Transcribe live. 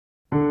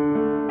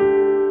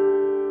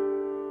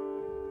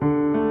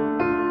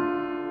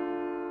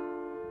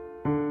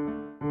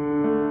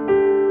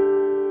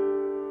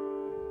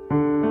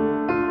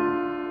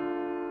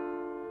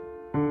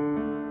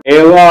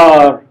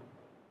Ever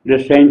the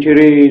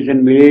centuries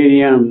and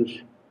millenniums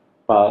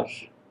pass.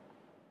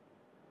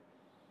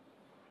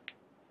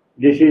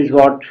 This is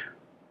what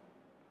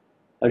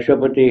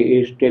Ashwapati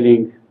is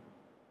telling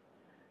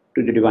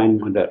to the Divine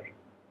Mother.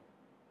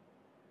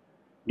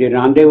 The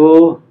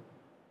rendezvous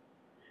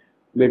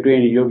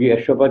between Yogi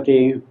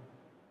Ashwapati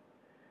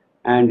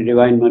and the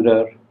Divine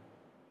Mother,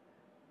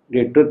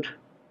 the truth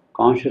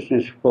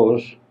consciousness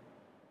force,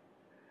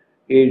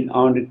 is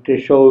on the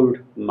threshold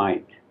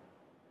mind.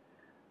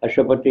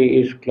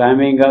 Ashwapati is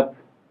climbing up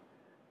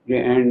the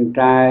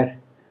entire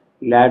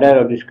ladder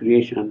of this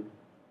creation,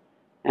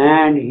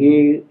 and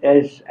he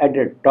is at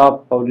the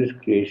top of this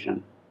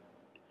creation.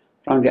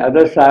 From the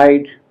other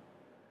side,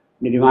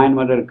 the Divine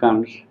Mother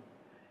comes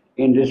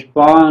in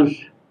response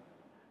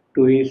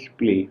to his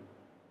plea,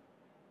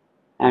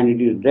 and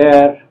it is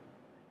there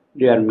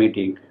they are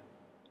meeting.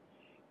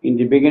 In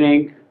the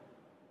beginning,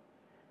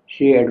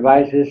 she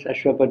advises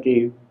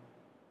Ashwapati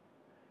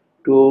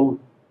to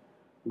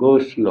go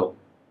slow.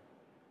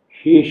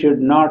 He should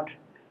not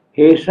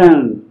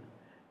hasten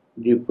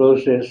the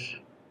process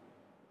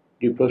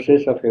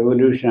of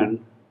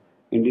evolution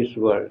in this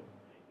world.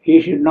 He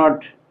should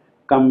not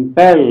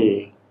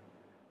compel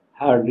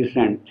her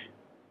descent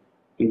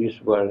in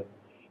this world.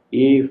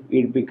 If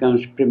it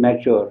becomes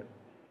premature,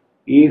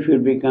 if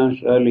it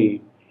becomes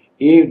early,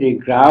 if the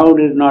ground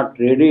is not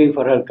ready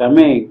for her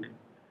coming,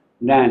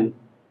 then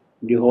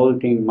the whole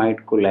thing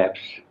might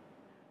collapse.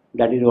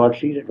 That is what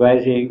she is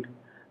advising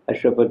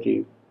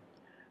Ashwapati.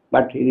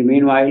 But in the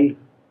meanwhile,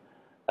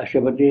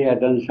 Ashwapati has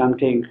done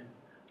something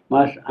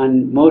most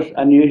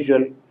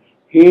unusual.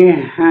 He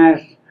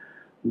has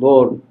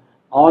borne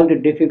all the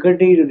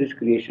difficulties of this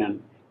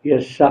creation. He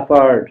has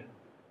suffered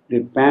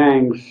the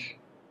pangs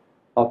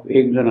of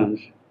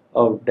ignorance,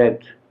 of death,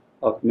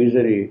 of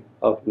misery,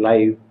 of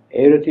life,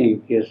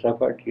 everything he has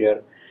suffered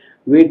here,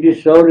 with the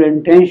sole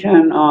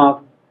intention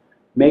of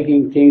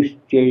making things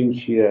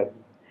change here.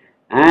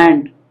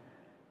 And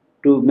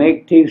to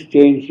make things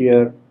change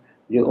here,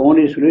 the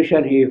only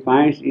solution he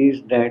finds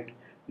is that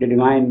the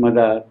Divine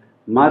Mother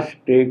must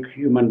take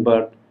human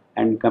birth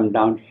and come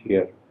down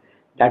here.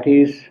 That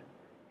is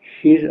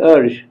his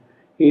urge,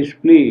 his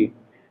plea,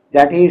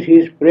 that is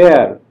his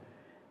prayer.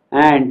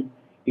 And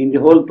in the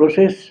whole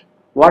process,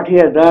 what he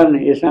has done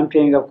is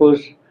something, of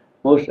course,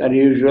 most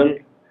unusual,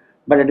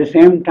 but at the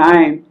same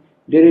time,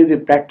 there is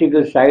the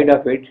practical side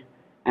of it,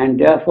 and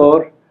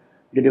therefore,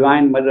 the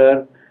Divine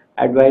Mother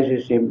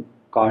advises him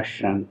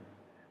caution.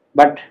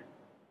 But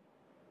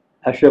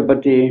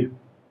Ashwapati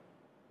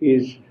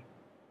is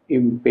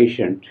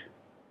impatient.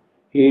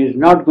 He is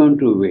not going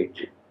to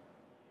wait.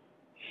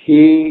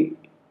 He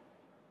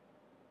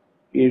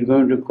is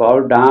going to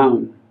call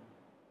down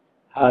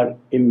her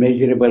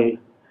immeasurable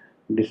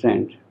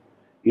descent.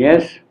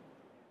 Yes,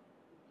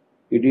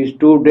 it is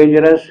too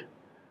dangerous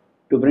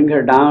to bring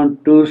her down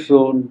too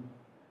soon,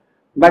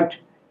 but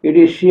it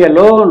is she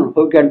alone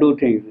who can do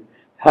things.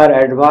 Her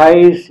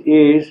advice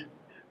is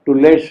to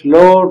let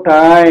slow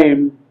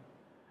time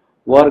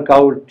work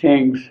out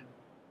things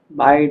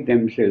by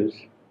themselves.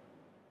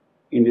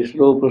 In the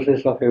slow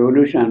process of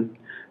evolution,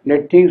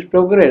 let things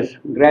progress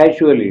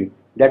gradually.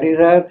 That is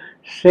her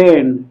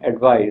sane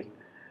advice.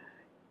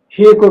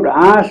 He could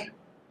ask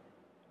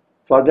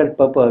for that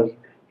purpose.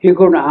 He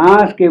could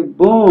ask a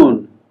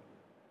boon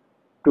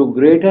to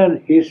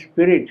greaten his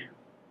spirit.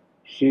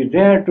 She is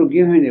there to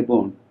give him a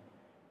boon.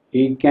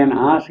 He can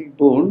ask a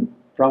boon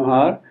from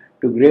her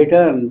to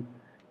greaten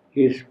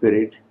his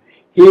spirit.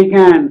 He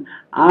can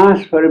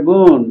ask for a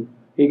boon.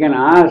 He can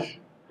ask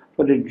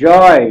for the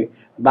joy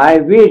by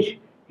which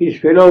his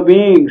fellow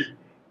beings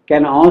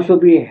can also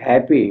be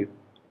happy.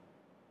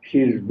 She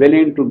is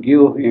willing to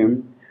give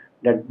him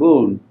that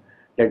boon,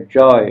 that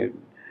joy.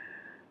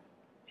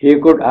 He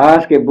could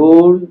ask a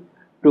boon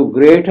to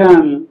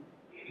greaten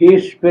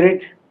his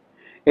spirit,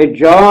 a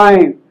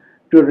joy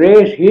to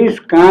raise his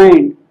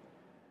kind,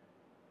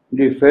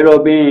 the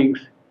fellow beings,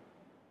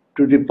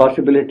 to the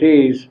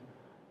possibilities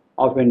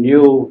of a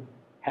new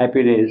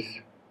happiness.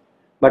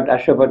 But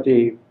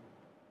Ashwapati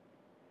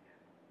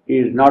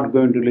is not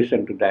going to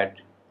listen to that.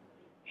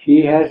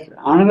 He has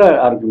another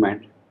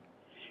argument.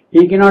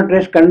 He cannot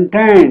rest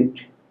content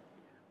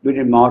with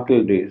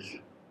immortal days,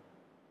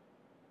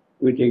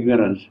 with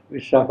ignorance,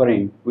 with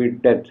suffering,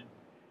 with death.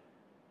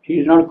 He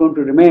is not going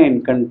to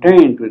remain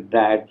content with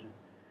that.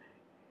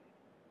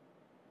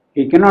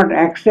 He cannot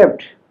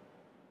accept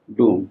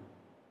doom,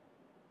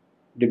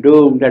 the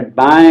doom that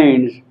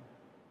binds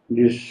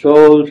the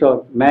souls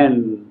of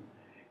men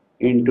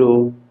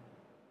into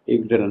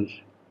ignorance,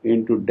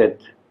 into death.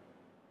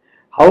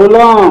 How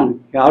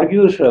long, he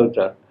argues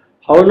further,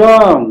 how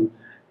long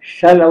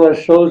shall our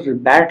souls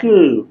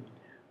battle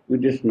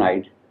with this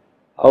night?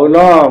 How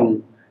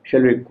long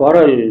shall we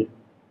quarrel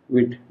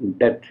with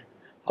death?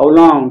 How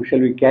long shall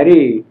we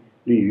carry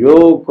the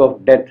yoke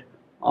of death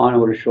on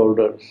our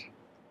shoulders?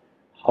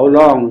 How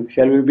long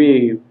shall we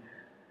be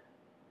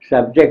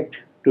subject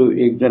to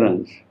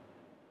ignorance?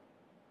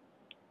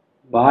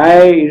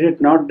 Why is it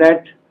not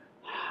that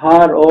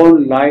her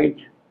own light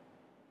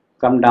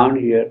come down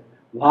here?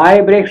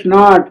 Why breaks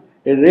not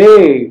a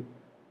ray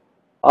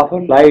of a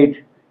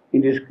light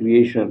in this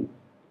creation?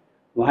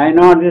 Why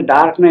not the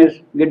darkness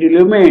get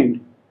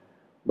illumined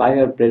by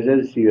her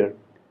presence here?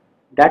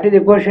 That is the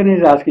question he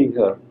is asking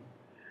her.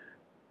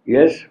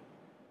 Yes,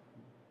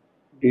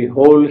 the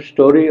whole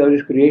story of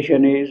this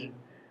creation is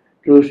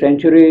through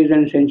centuries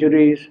and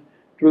centuries,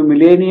 through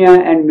millennia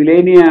and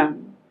millennia,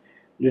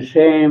 the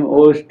same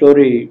old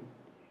story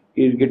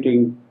is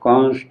getting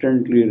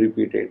constantly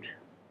repeated.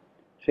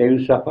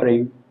 Same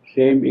suffering,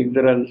 same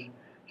ignorance,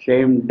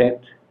 same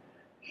death,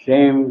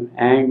 same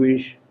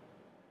anguish.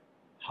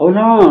 How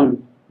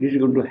long this is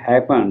going to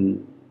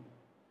happen?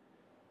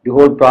 The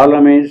whole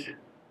problem is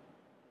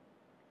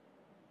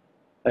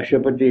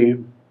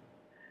Ashwapati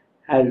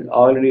has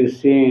already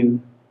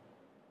seen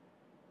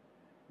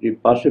the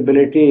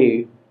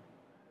possibility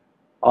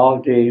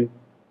of the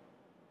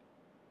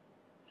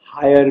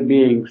higher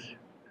beings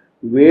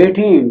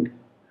waiting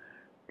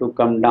to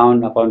come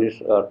down upon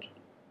this earth.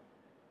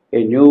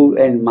 A new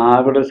and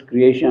marvelous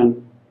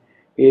creation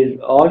is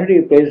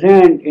already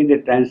present in the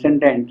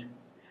transcendent,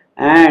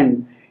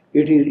 and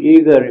it is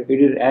eager,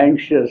 it is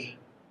anxious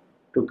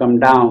to come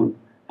down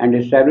and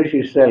establish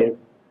itself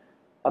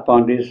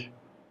upon this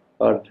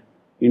earth,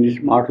 in this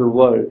mortal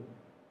world.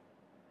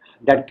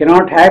 That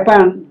cannot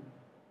happen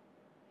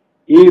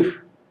if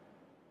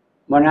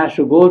one has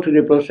to go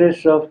through the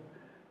process of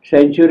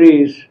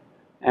centuries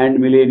and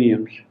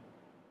millenniums.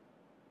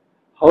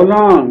 How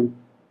long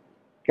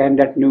can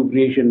that new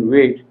creation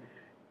wait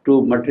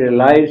to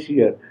materialize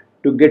here,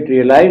 to get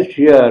realized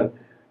here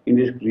in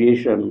this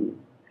creation?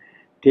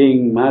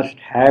 Thing must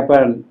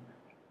happen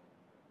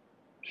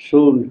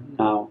soon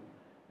now.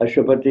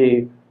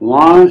 Ashwapati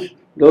wants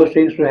those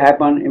things to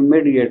happen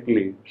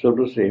immediately, so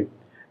to say,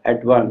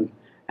 at once.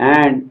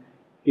 And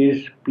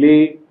his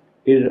plea,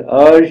 his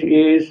urge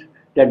is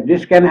that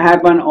this can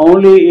happen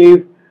only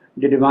if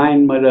the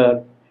Divine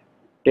Mother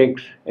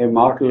takes a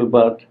mortal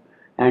birth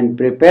and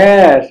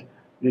prepares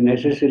the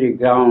necessary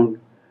ground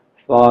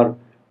for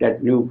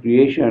that new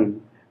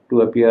creation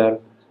to appear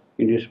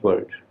in this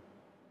world.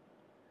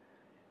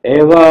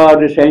 Ever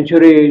the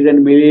centuries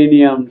and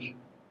millenniums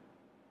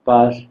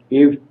pass,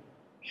 if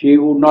she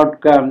would not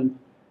come,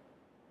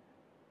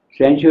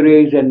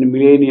 centuries and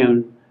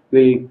millenniums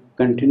will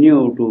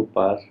continue to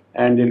pass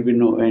and there will be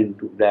no end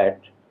to that.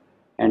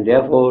 And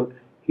therefore,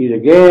 he is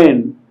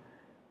again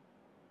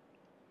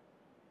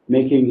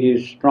making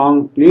his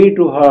strong plea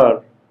to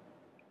her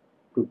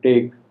to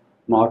take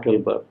mortal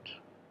birth.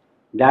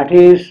 That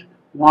is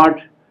what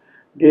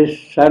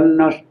this Son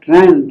of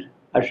Strength,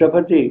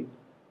 Ashwapati,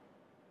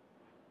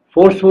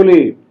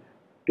 forcefully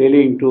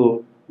telling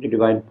to the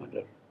Divine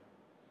Mother.